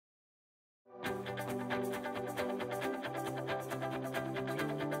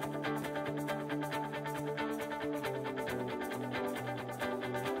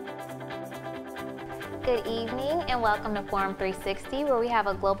good evening, and welcome to Forum 360, where we have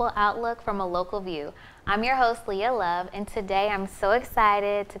a global outlook from a local view. I'm your host, Leia Love, and today I'm so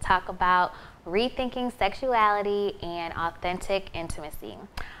excited to talk about rethinking sexuality and authentic intimacy.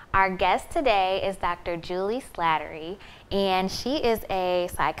 Our guest today is Dr. Juli Slattery, and she is a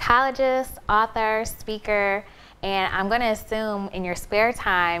psychologist, author, speaker, and I'm going to assume in your spare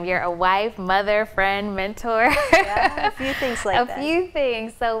time you're a wife, mother, friend, mentor. Yeah, a few things like that. A few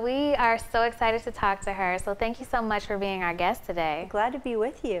things. So we are so excited to talk to her. So thank you so much for being our guest today. Glad to be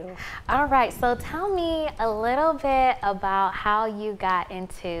with you. All right. So tell me a little bit about how you got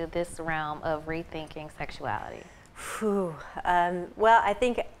into this realm of rethinking sexuality. Well, I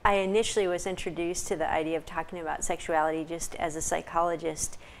think I initially was introduced to the idea of talking about sexuality just as a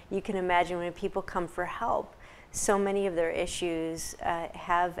psychologist. You can imagine when people come for help, so many of their issues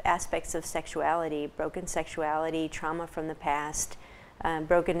have aspects of sexuality, broken sexuality, trauma from the past,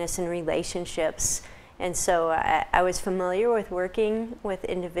 brokenness in relationships. And so I was familiar with working with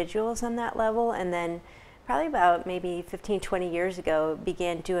individuals on that level, and then probably about maybe 15, 20 years ago,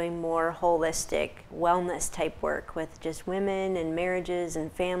 began doing more holistic wellness type work with just women and marriages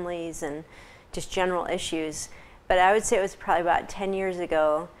and families and just general issues. But I would say it was probably about 10 years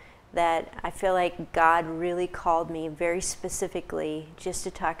ago that I feel like God really called me very specifically just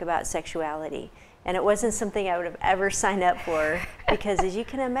to talk about sexuality. And it wasn't something I would have ever signed up for because, as you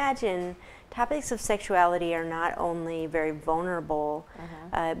can imagine, topics of sexuality are not only very vulnerable,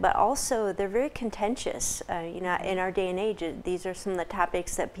 but also they're very contentious. In our day and age, these are some of the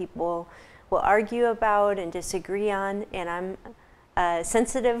topics that people will argue about and disagree on, and I'm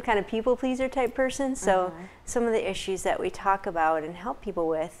sensitive kind of people pleaser type person, so some of the issues that we talk about and help people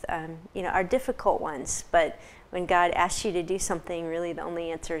with are difficult ones, but when God asks you to do something, really the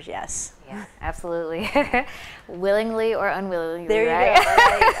only answer is yes. Yeah, absolutely. Willingly or unwillingly, there you right?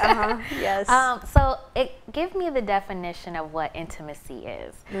 go. Right. Yes. So give me the definition of what intimacy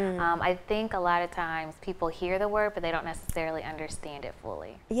is. I think a lot of times people hear the word, but they don't necessarily understand it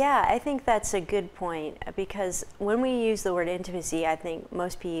fully. Yeah, I think that's a good point, because when we use the word intimacy, I think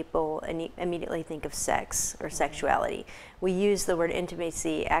most people immediately think of sex or sexuality. We use the word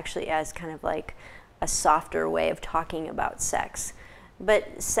intimacy actually as kind of like a softer way of talking about sex.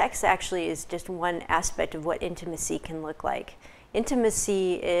 But sex actually is just one aspect of what intimacy can look like.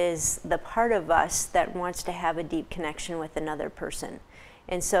 Intimacy is the part of us that wants to have a deep connection with another person.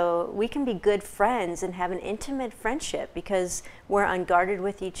 And so we can be good friends and have an intimate friendship because we're unguarded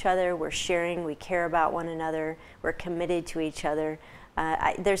with each other, we're sharing, we care about one another, we're committed to each other.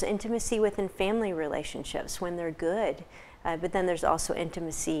 There's intimacy within family relationships when they're good. But then there's also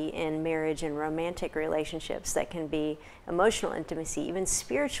intimacy in marriage and romantic relationships that can be emotional intimacy, even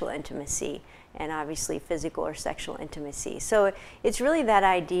spiritual intimacy, and obviously physical or sexual intimacy. So it's really that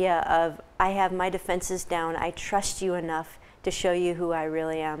idea of I have my defenses down, I trust you enough to show you who I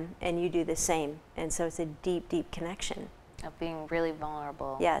really am, and you do the same. And so it's a deep, deep connection. Of being really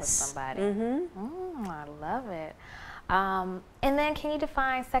vulnerable with somebody. I love it. And then can you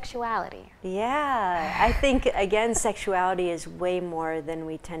define sexuality? Yeah, I think, again, sexuality is way more than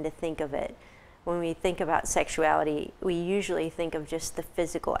we tend to think of it. When we think about sexuality, we usually think of just the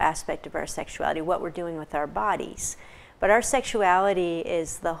physical aspect of our sexuality, what we're doing with our bodies. But our sexuality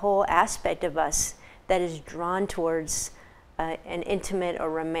is the whole aspect of us that is drawn towards an intimate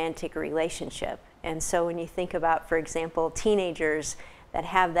or romantic relationship. And so when you think about, for example, teenagers that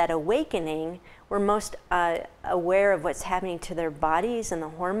have that awakening, we're most aware of what's happening to their bodies and the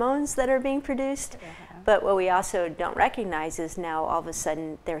hormones that are being produced. But what we also don't recognize is now all of a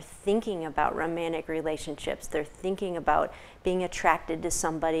sudden they're thinking about romantic relationships. They're thinking about being attracted to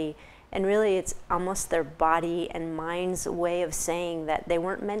somebody. And really it's almost their body and mind's way of saying that they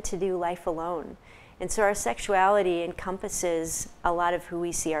weren't meant to do life alone. And so our sexuality encompasses a lot of who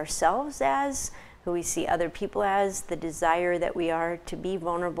we see ourselves as, who we see other people as, the desire that we are to be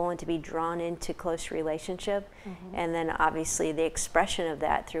vulnerable and to be drawn into close relationship, and then obviously the expression of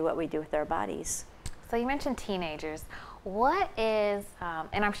that through what we do with our bodies. So you mentioned teenagers. What is,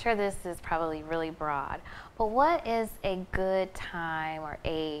 and I'm sure this is probably really broad, but what is a good time or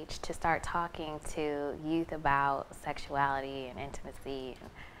age to start talking to youth about sexuality and intimacy?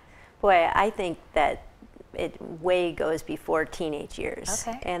 Boy, I think that it way goes before teenage years.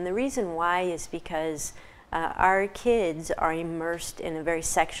 Okay. And the reason why is because our kids are immersed in a very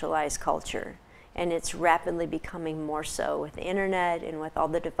sexualized culture, and it's rapidly becoming more so with the internet and with all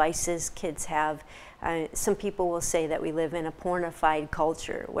the devices kids have. Some people will say that we live in a pornified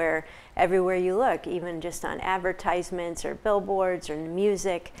culture where everywhere you look, even just on advertisements or billboards or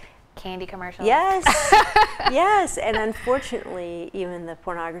music, candy commercials. Yes, yes, and unfortunately, even the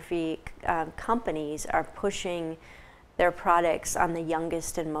pornography companies are pushing their products on the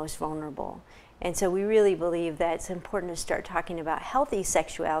youngest and most vulnerable. And so we really believe that it's important to start talking about healthy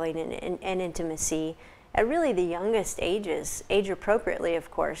sexuality and intimacy at really the youngest ages, age appropriately, of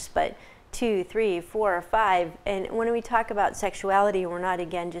course, but 2, 3, 4, or 5. And when we talk about sexuality, we're not,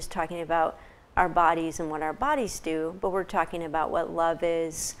 again, just talking about our bodies and what our bodies do, but we're talking about what love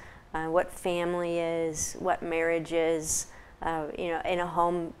is, what family is, what marriage is, in a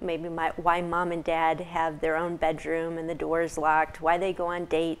home, maybe why mom and dad have their own bedroom and the door is locked, why they go on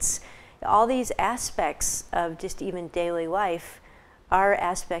dates. All these aspects of just even daily life are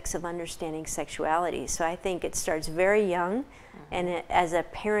aspects of understanding sexuality. So I think it starts very young, and as a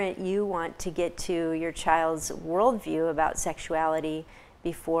parent, you want to get to your child's worldview about sexuality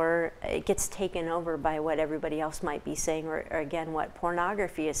before it gets taken over by what everybody else might be saying, or again, what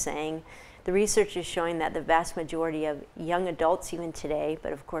pornography is saying. The research is showing that the vast majority of young adults even today,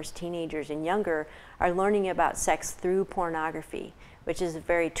 but of course teenagers and younger, are learning about sex through pornography, which is a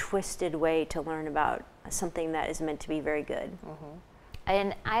very twisted way to learn about something that is meant to be very good.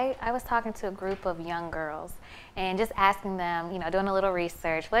 And I was talking to a group of young girls and just asking them, doing a little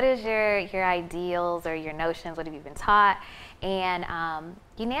research, what is your ideals or your notions, what have you been taught? And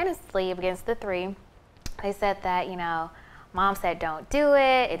unanimously against the 3, they said that, mom said don't do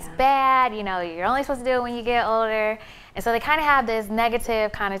it, it's bad, you're only supposed to do it when you get older. And so they kind of have this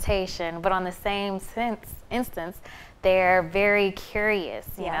negative connotation, but on the same instance, they're very curious,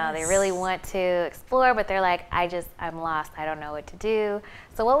 they really want to explore, but they're like, I'm lost, I don't know what to do.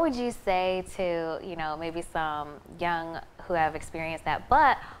 So what would you say to, maybe some young who have experienced that,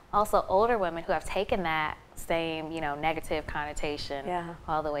 but also older women who have taken that same, negative connotation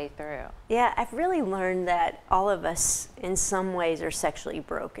all the way through? Yeah, I've really learned that all of us in some ways are sexually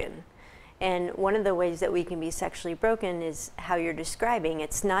broken. And one of the ways that we can be sexually broken is how you're describing.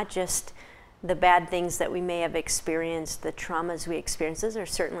 It's not just the bad things that we may have experienced, the traumas we experience. Those are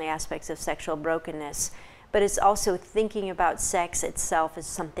certainly aspects of sexual brokenness, but it's also thinking about sex itself as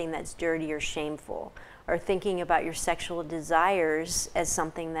something that's dirty or shameful, or thinking about your sexual desires as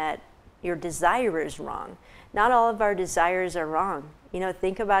something that your desire is wrong. Not all of our desires are wrong.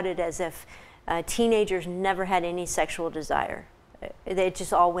 Think about it as if teenagers never had any sexual desire. It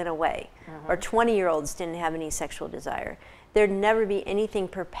just all went away. Or 20-year-olds didn't have any sexual desire. There'd never be anything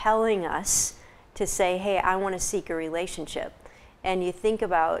propelling us to say, hey, I want to seek a relationship. And you think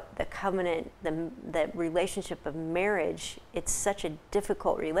about the covenant, the relationship of marriage, it's such a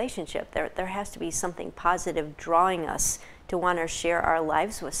difficult relationship. There has to be something positive drawing us to want to share our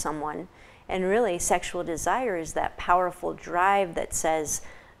lives with someone. And really, sexual desire is that powerful drive that says,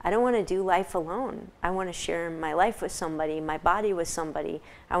 I don't want to do life alone. I want to share my life with somebody, my body with somebody.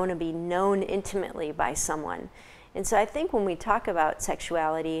 I want to be known intimately by someone. And so I think when we talk about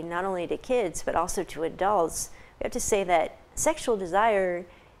sexuality, not only to kids, but also to adults, we have to say that sexual desire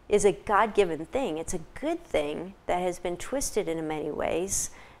is a God-given thing. It's a good thing that has been twisted in many ways,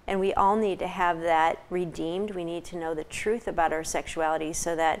 and we all need to have that redeemed. We need to know the truth about our sexuality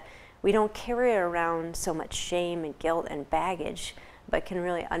so that we don't carry around so much shame and guilt and baggage, but can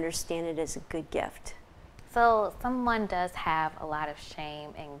really understand it as a good gift. So someone does have a lot of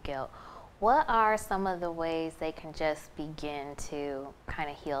shame and guilt. What are some of the ways they can just begin to kind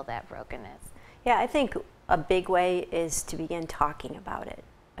of heal that brokenness? Yeah, I think a big way is to begin talking about it.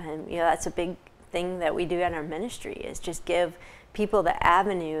 And that's a big thing that we do in our ministry, is just give people the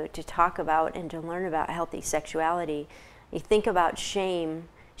avenue to talk about and to learn about healthy sexuality. You think about shame.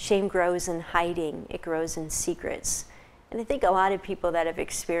 Shame grows in hiding. It grows in secrets. And I think a lot of people that have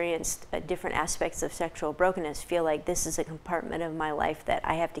experienced different aspects of sexual brokenness feel like this is a compartment of my life that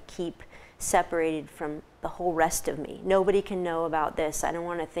I have to keep separated from the whole rest of me. Nobody can know about this. I don't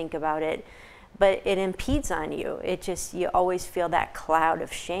want to think about it. But it impedes on you. You always feel that cloud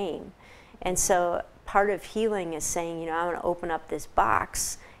of shame. And so part of healing is saying, I want to open up this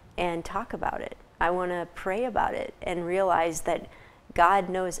box and talk about it. I want to pray about it and realize that God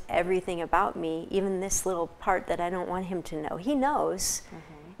knows everything about me, even this little part that I don't want him to know. He knows,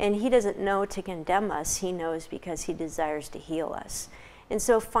 and he doesn't know to condemn us. He knows because he desires to heal us. And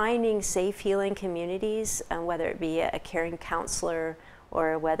so finding safe healing communities, whether it be a caring counselor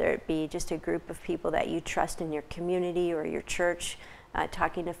or whether it be just a group of people that you trust in your community or your church,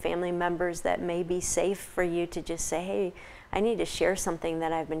 talking to family members that may be safe for you to just say, hey, I need to share something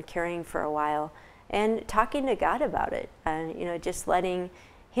that I've been carrying for a while, and talking to God about it, and just letting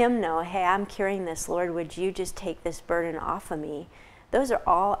him know, hey, I'm carrying this, Lord, would you just take this burden off of me? Those are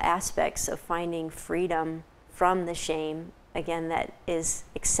all aspects of finding freedom from the shame again, that is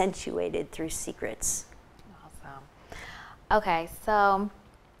accentuated through secrets. Awesome. Okay, so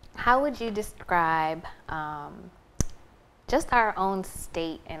how would you describe just our own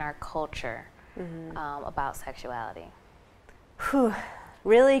state in our culture about sexuality? Whew.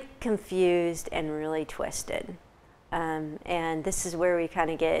 Really confused and really twisted. And this is where we kind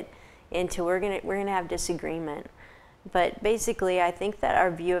of get into, we're gonna have disagreement. But basically, I think that our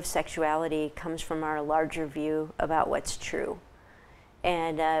view of sexuality comes from our larger view about what's true.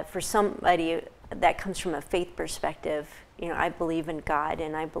 And for somebody, that comes from a faith perspective. You know, I believe in God,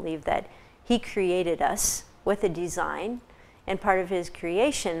 and I believe that He created us with a design, and part of His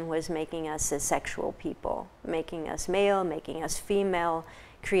creation was making us a sexual people, making us male, making us female,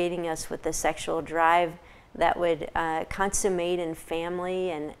 creating us with a sexual drive that would consummate in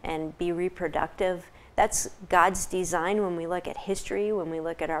family and be reproductive. That's God's design when we look at history, when we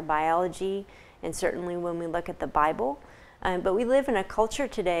look at our biology, and certainly when we look at the Bible. But we live in a culture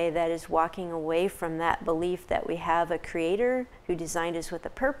today that is walking away from that belief that we have a creator who designed us with a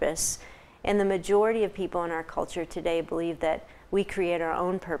purpose. And the majority of people in our culture today believe that we create our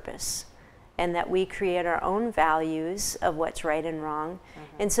own purpose and that we create our own values of what's right and wrong.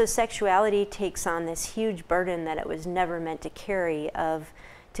 And so sexuality takes on this huge burden that it was never meant to carry of,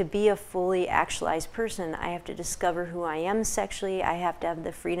 to be a fully actualized person, I have to discover who I am sexually, I have to have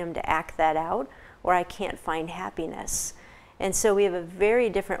the freedom to act that out, or I can't find happiness. And so we have a very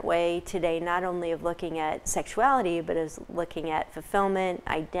different way today, not only of looking at sexuality, but as looking at fulfillment,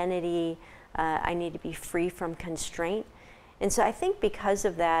 identity. I need to be free from constraint. And so I think because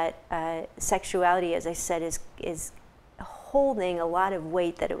of that, sexuality, as I said, is holding a lot of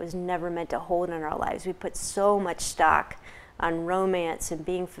weight that it was never meant to hold in our lives. We put so much stock on romance and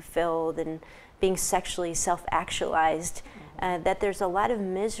being fulfilled and being sexually self-actualized, that there's a lot of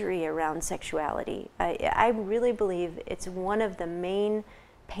misery around sexuality. I really believe it's one of the main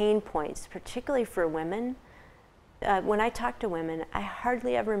pain points, particularly for women. When I talk to women, I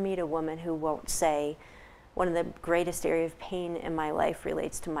hardly ever meet a woman who won't say, one of the greatest areas of pain in my life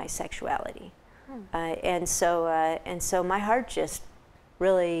relates to my sexuality. And so my heart just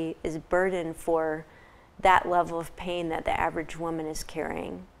really is burdened for that level of pain that the average woman is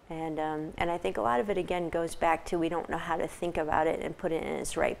carrying. And I think a lot of it, again, goes back to we don't know how to think about it and put it in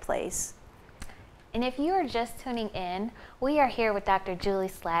its right place. And if you are just tuning in, we are here with Dr. Juli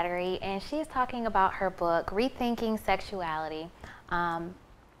Slattery, and she's talking about her book, Rethinking Sexuality.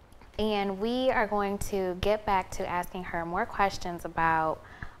 And we are going to get back to asking her more questions about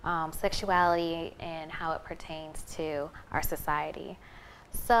sexuality and how it pertains to our society.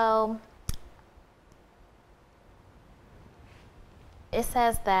 So it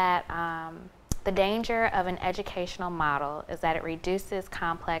says that the danger of an educational model is that it reduces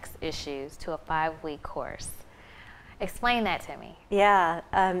complex issues to a 5-week course. Explain that to me. Yeah,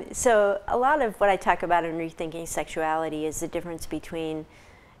 so a lot of what I talk about in Rethinking Sexuality is the difference between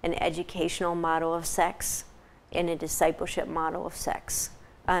an educational model of sex and a discipleship model of sex.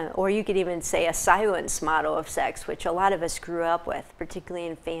 Or you could even say a silence model of sex, which a lot of us grew up with, particularly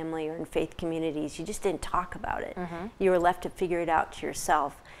in family or in faith communities. You just didn't talk about it. You were left to figure it out to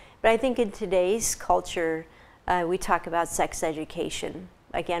yourself. But I think in today's culture, we talk about sex education.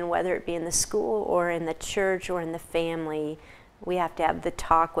 Again, whether it be in the school or in the church or in the family, we have to have the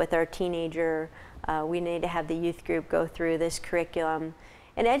talk with our teenager. We need to have the youth group go through this curriculum.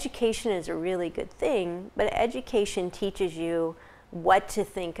 And education is a really good thing, but education teaches you what to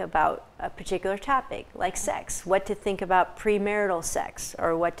think about a particular topic, like sex, what to think about premarital sex,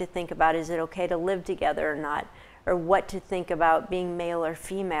 or what to think about, is it okay to live together or not, or what to think about being male or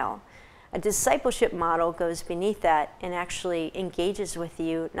female. A discipleship model goes beneath that and actually engages with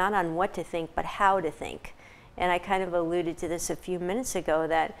you not on what to think, but how to think. And I kind of alluded to this a few minutes ago,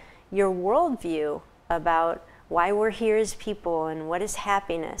 that your worldview about why we're here as people and what is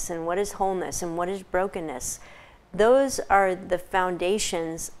happiness and what is wholeness and what is brokenness, those are the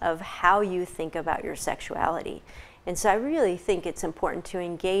foundations of how you think about your sexuality. And so I really think it's important to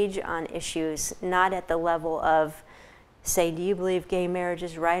engage on issues not at the level of, say, do you believe gay marriage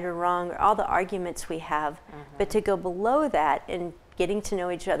is right or wrong, or all the arguments we have, but to go below that and getting to know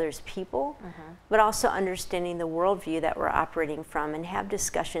each other as people, but also understanding the worldview that we're operating from, and have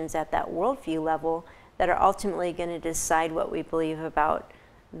discussions at that worldview level that are ultimately going to decide what we believe about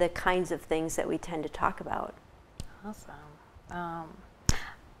the kinds of things that we tend to talk about. Awesome.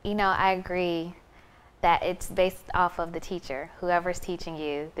 You know, I agree that it's based off of the teacher. Whoever's teaching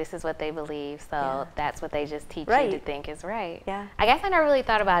you, this is what they believe, so that's what they just teach you to think is right. Yeah. I guess I never really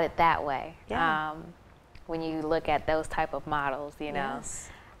thought about it that way. Yeah. When you look at those type of models, you know. Yes.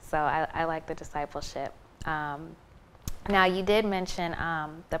 So I like the discipleship. Now, you did mention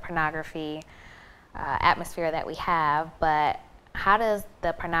the pornography atmosphere that we have, but how does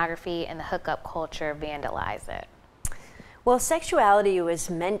the pornography and the hookup culture vandalize it? Well, sexuality was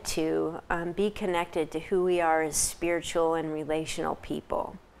meant to be connected to who we are as spiritual and relational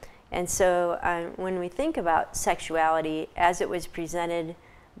people. And so when we think about sexuality as it was presented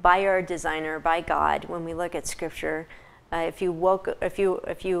by our designer, by God, when we look at Scripture, if you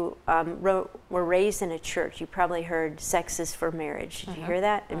were raised in a church, you probably heard sex is for marriage. Did you hear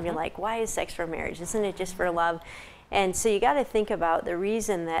that? And you're like, why is sex for marriage? Isn't it just for love? And so you got to think about the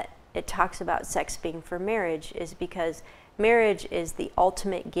reason that it talks about sex being for marriage is because marriage is the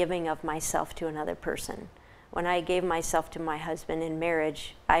ultimate giving of myself to another person. When I gave myself to my husband in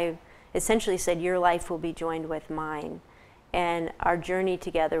marriage, I essentially said, your life will be joined with mine. And our journey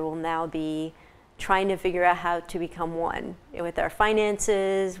together will now be trying to figure out how to become one with our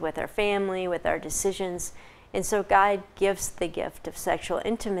finances, with our family, with our decisions. And so God gives the gift of sexual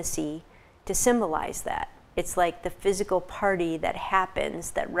intimacy to symbolize that. It's like the physical party that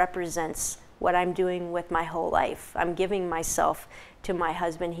happens that represents what I'm doing with my whole life. I'm giving myself to my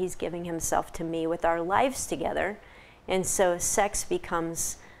husband, he's giving himself to me with our lives together. And so sex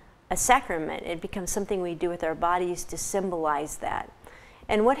becomes a sacrament. It becomes something we do with our bodies to symbolize that.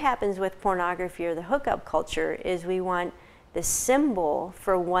 And what happens with pornography or the hookup culture is we want the symbol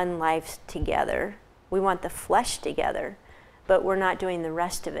for one life together. We want the flesh together, but we're not doing the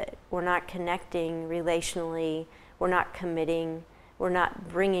rest of it. We're not connecting relationally. We're not committing. We're not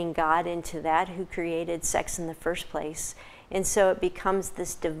bringing God into that, who created sex in the first place. And so it becomes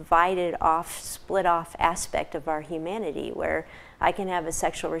this divided off, split off aspect of our humanity where I can have a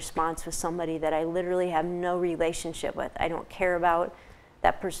sexual response with somebody that I literally have no relationship with. I don't care about.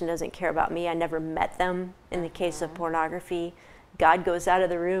 That person doesn't care about me. I never met them in the case of pornography. God goes out of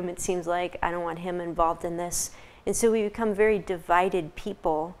the room, it seems like. I don't want him involved in this. And so we become very divided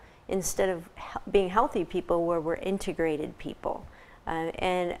people instead of being healthy people where we're integrated people.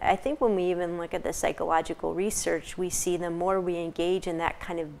 And I think when we even look at the psychological research, we see the more we engage in that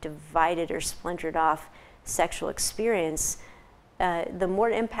kind of divided or splintered off sexual experience, the more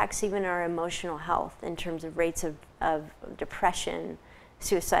it impacts even our emotional health in terms of rates of depression,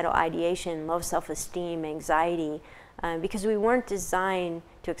 suicidal ideation, low self-esteem, anxiety, because we weren't designed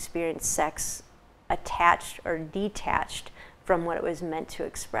to experience sex attached or detached from what it was meant to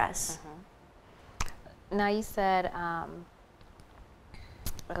express. Now you said, I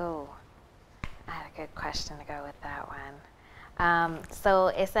had a good question to go with that one. So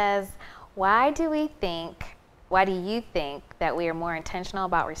it says, why do you think that we are more intentional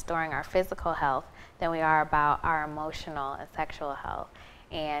about restoring our physical health than we are about our emotional and sexual health?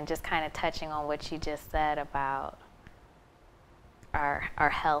 And just kind of touching on what you just said about our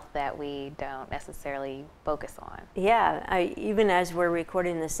health that we don't necessarily focus on. Yeah, even as we're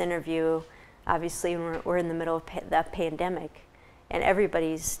recording this interview, obviously we're in the middle of the pandemic, and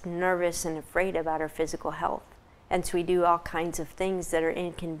everybody's nervous and afraid about our physical health. And so we do all kinds of things that are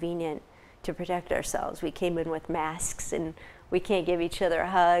inconvenient to protect ourselves. We came in with masks, and we can't give each other a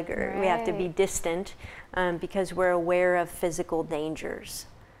hug, or we have to be distant because we're aware of physical dangers.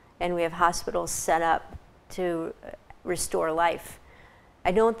 And we have hospitals set up to restore life.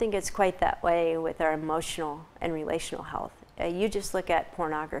 I don't think it's quite that way with our emotional and relational health. You just look at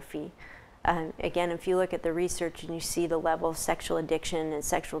pornography. Again, if you look at the research and you see the level of sexual addiction and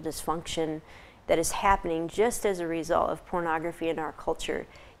sexual dysfunction that is happening just as a result of pornography in our culture,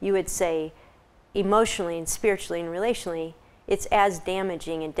 you would say emotionally and spiritually and relationally, it's as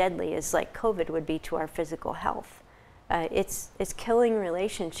damaging and deadly as like COVID would be to our physical health. It's killing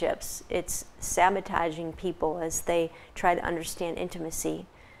relationships. It's sabotaging people as they try to understand intimacy.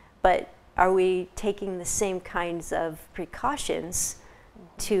 But are we taking the same kinds of precautions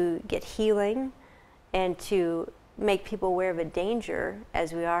to get healing and to make people aware of a danger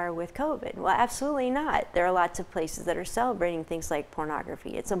as we are with COVID? Well, absolutely not. There are lots of places that are celebrating things like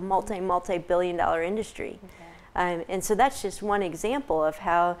pornography. It's a multi-billion-dollar industry. And so that's just one example of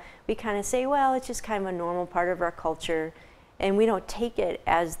how we kind of say, well, it's just kind of a normal part of our culture, and we don't take it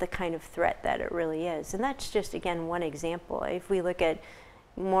as the kind of threat that it really is. And that's just, again, one example. If we look at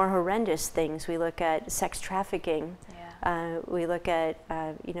more horrendous things, we look at sex trafficking, we look at,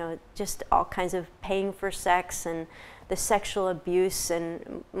 just all kinds of paying for sex and the sexual abuse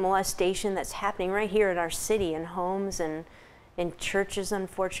and molestation that's happening right here in our city, in homes and in churches,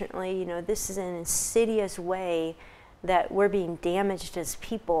 unfortunately. This is an insidious way that we're being damaged as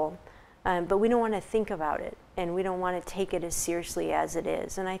people, but we don't want to think about it, and we don't want to take it as seriously as it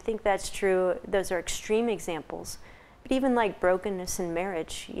is. And I think that's true. Those are extreme examples. But even like brokenness in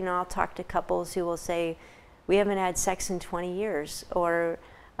marriage, I'll talk to couples who will say, we haven't had sex in 20 years, or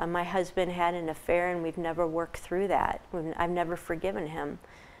my husband had an affair and we've never worked through that. I've never forgiven him.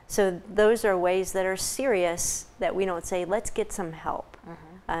 So those are ways that are serious that we don't say, let's get some help.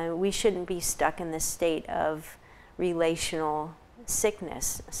 We shouldn't be stuck in this state of relational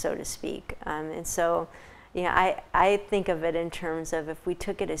sickness, so to speak. And so, you know, I think of it in terms of if we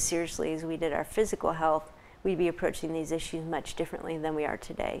took it as seriously as we did our physical health, we'd be approaching these issues much differently than we are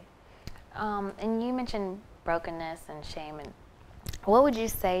today. And you mentioned brokenness and shame. And what would you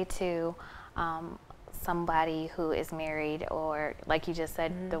say to somebody who is married, or like you just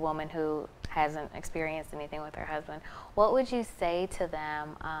said, the woman who hasn't experienced anything with her husband? What would you say to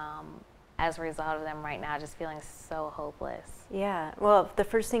them as a result of them right now just feeling so hopeless? Yeah, well, the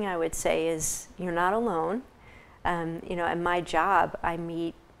first thing I would say is you're not alone. You know, in my job, I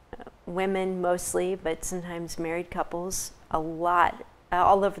meet women mostly, but sometimes married couples a lot,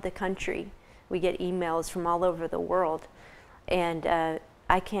 all over the country. We get emails from all over the world. And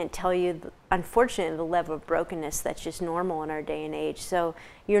I can't tell you, unfortunately, the level of brokenness that's just normal in our day and age. So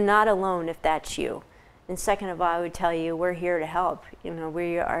you're not alone if that's you. And second of all, I would tell you, we're here to help. You know,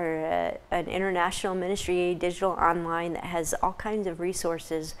 we are an international ministry, digital, online, that has all kinds of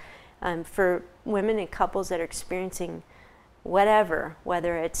resources for women and couples that are experiencing whatever,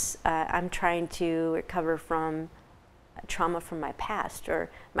 whether it's I'm trying to recover from trauma from my past, or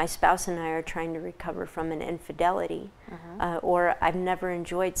my spouse and I are trying to recover from an infidelity, or I've never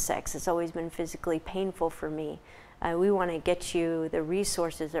enjoyed sex, it's always been physically painful for me. We want to get you the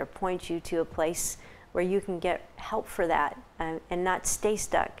resources or point you to a place where you can get help for that and not stay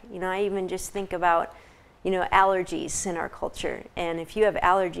stuck. You know, I even just think about, you know, allergies in our culture, and if you have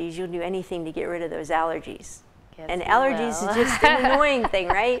allergies, you'll do anything to get rid of those allergies. Yes, and allergies is just an annoying thing,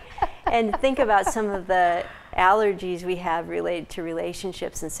 right? And think about some of the allergies we have related to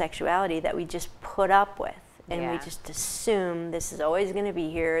relationships and sexuality that we just put up with, and we just assume this is always going to be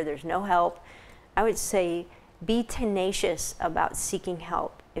here, there's no help. I would say be tenacious about seeking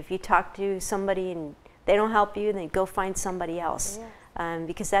help. If you talk to somebody and they don't help you, then go find somebody else,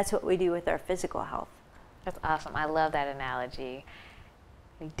 because that's what we do with our physical health. That's awesome. I love that analogy.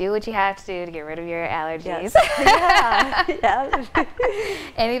 You do what you have to do to get rid of your allergies.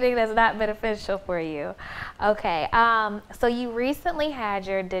 Anything that's not beneficial for you. Okay, so you recently had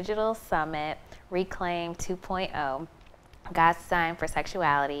your digital summit, Reclaim 2.0, God's Design for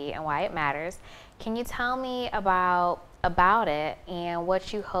Sexuality and Why It Matters. Can you tell me about it and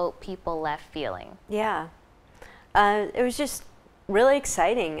what you hope people left feeling? Yeah, it was just really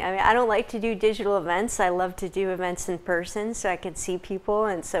exciting. I mean, I don't like to do digital events. I love to do events in person so I could see people.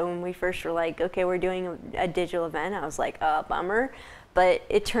 And so when we first were like, okay, we're doing a digital event, I was like, oh, bummer. But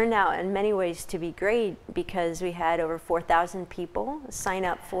it turned out in many ways to be great, because we had over 4,000 people sign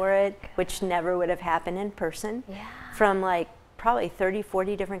up for it, which never would have happened in person, from like probably 30,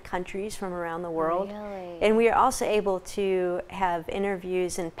 40 different countries from around the world. Really? And we are also able to have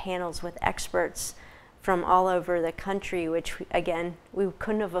interviews and panels with experts from all over the country, which again, we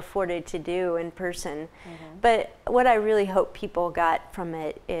couldn't have afforded to do in person. But what I really hope people got from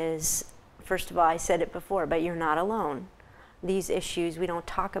it is, first of all, I said it before, but you're not alone. These issues, we don't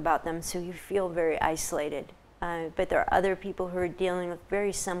talk about them, so you feel very isolated. But there are other people who are dealing with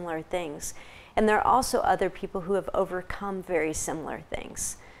very similar things. And there are also other people who have overcome very similar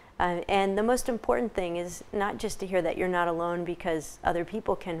things. And the most important thing is not just to hear that you're not alone because other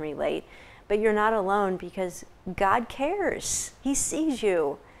people can relate, but you're not alone because God cares. He sees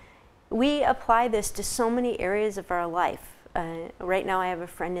you. We apply this to so many areas of our life. Right now I have a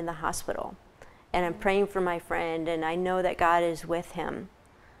friend in the hospital, and I'm praying for my friend, and I know that God is with him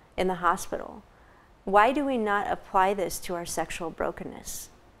in the hospital. Why do we not apply this to our sexual brokenness?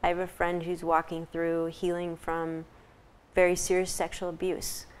 I have a friend who's walking through healing from very serious sexual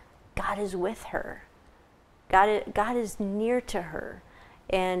abuse. God is with her. God is near to her.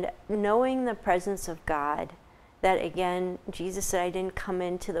 And knowing the presence of God, that again, Jesus said, I didn't come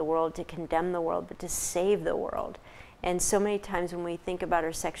into the world to condemn the world, but to save the world. And so many times when we think about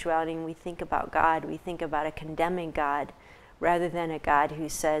our sexuality and we think about God, we think about a condemning God rather than a God who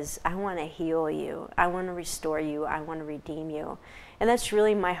says, I want to heal you, I want to restore you, I want to redeem you. And that's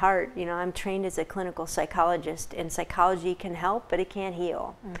really my heart. You know, I'm trained as a clinical psychologist, and psychology can help, but it can't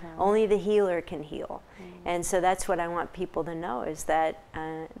heal. Only the healer can heal. And so that's what I want people to know, is that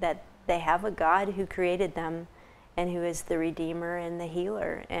that they have a God who created them and who is the Redeemer and the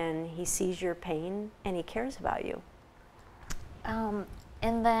healer, and He sees your pain and He cares about you.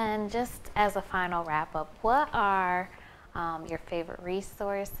 And then just as a final wrap up, what are your favorite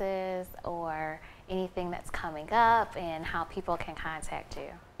resources or anything that's coming up, and how people can contact you?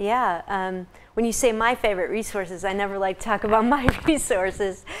 Yeah. When you say my favorite resources, I never like to talk about my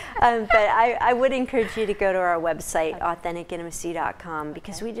resources, but I would encourage you to go to our website, AuthenticIntimacy.com,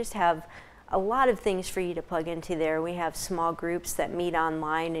 because we just have a lot of things for you to plug into there. We have small groups that meet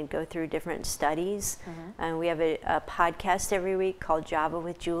online and go through different studies. And we have a podcast every week called Java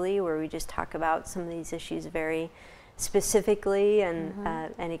with Juli, where we just talk about some of these issues very specifically, and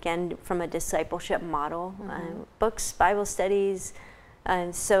again, from a discipleship model. Books, Bible studies.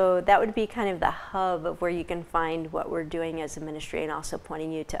 So that would be kind of the hub of where you can find what we're doing as a ministry, and also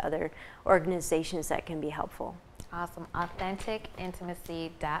pointing you to other organizations that can be helpful. Awesome.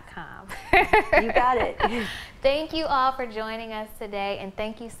 AuthenticIntimacy.com. You got it. Thank you all for joining us today, and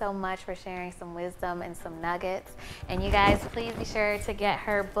thank you so much for sharing some wisdom and some nuggets. And you guys, please be sure to get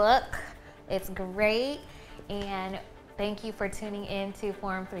her book. It's great. And thank you for tuning in to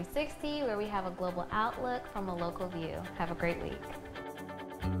Forum 360, where we have a global outlook from a local view. Have a great week.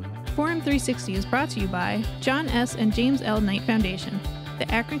 Forum 360 is brought to you by John S. and James L. Knight Foundation, the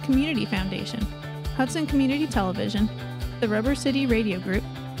Akron Community Foundation, Hudson Community Television, the Rubber City Radio Group,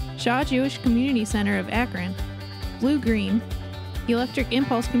 Shaw Jewish Community Center of Akron, Blue Green, Electric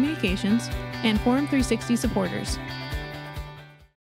Impulse Communications, and Forum 360 supporters.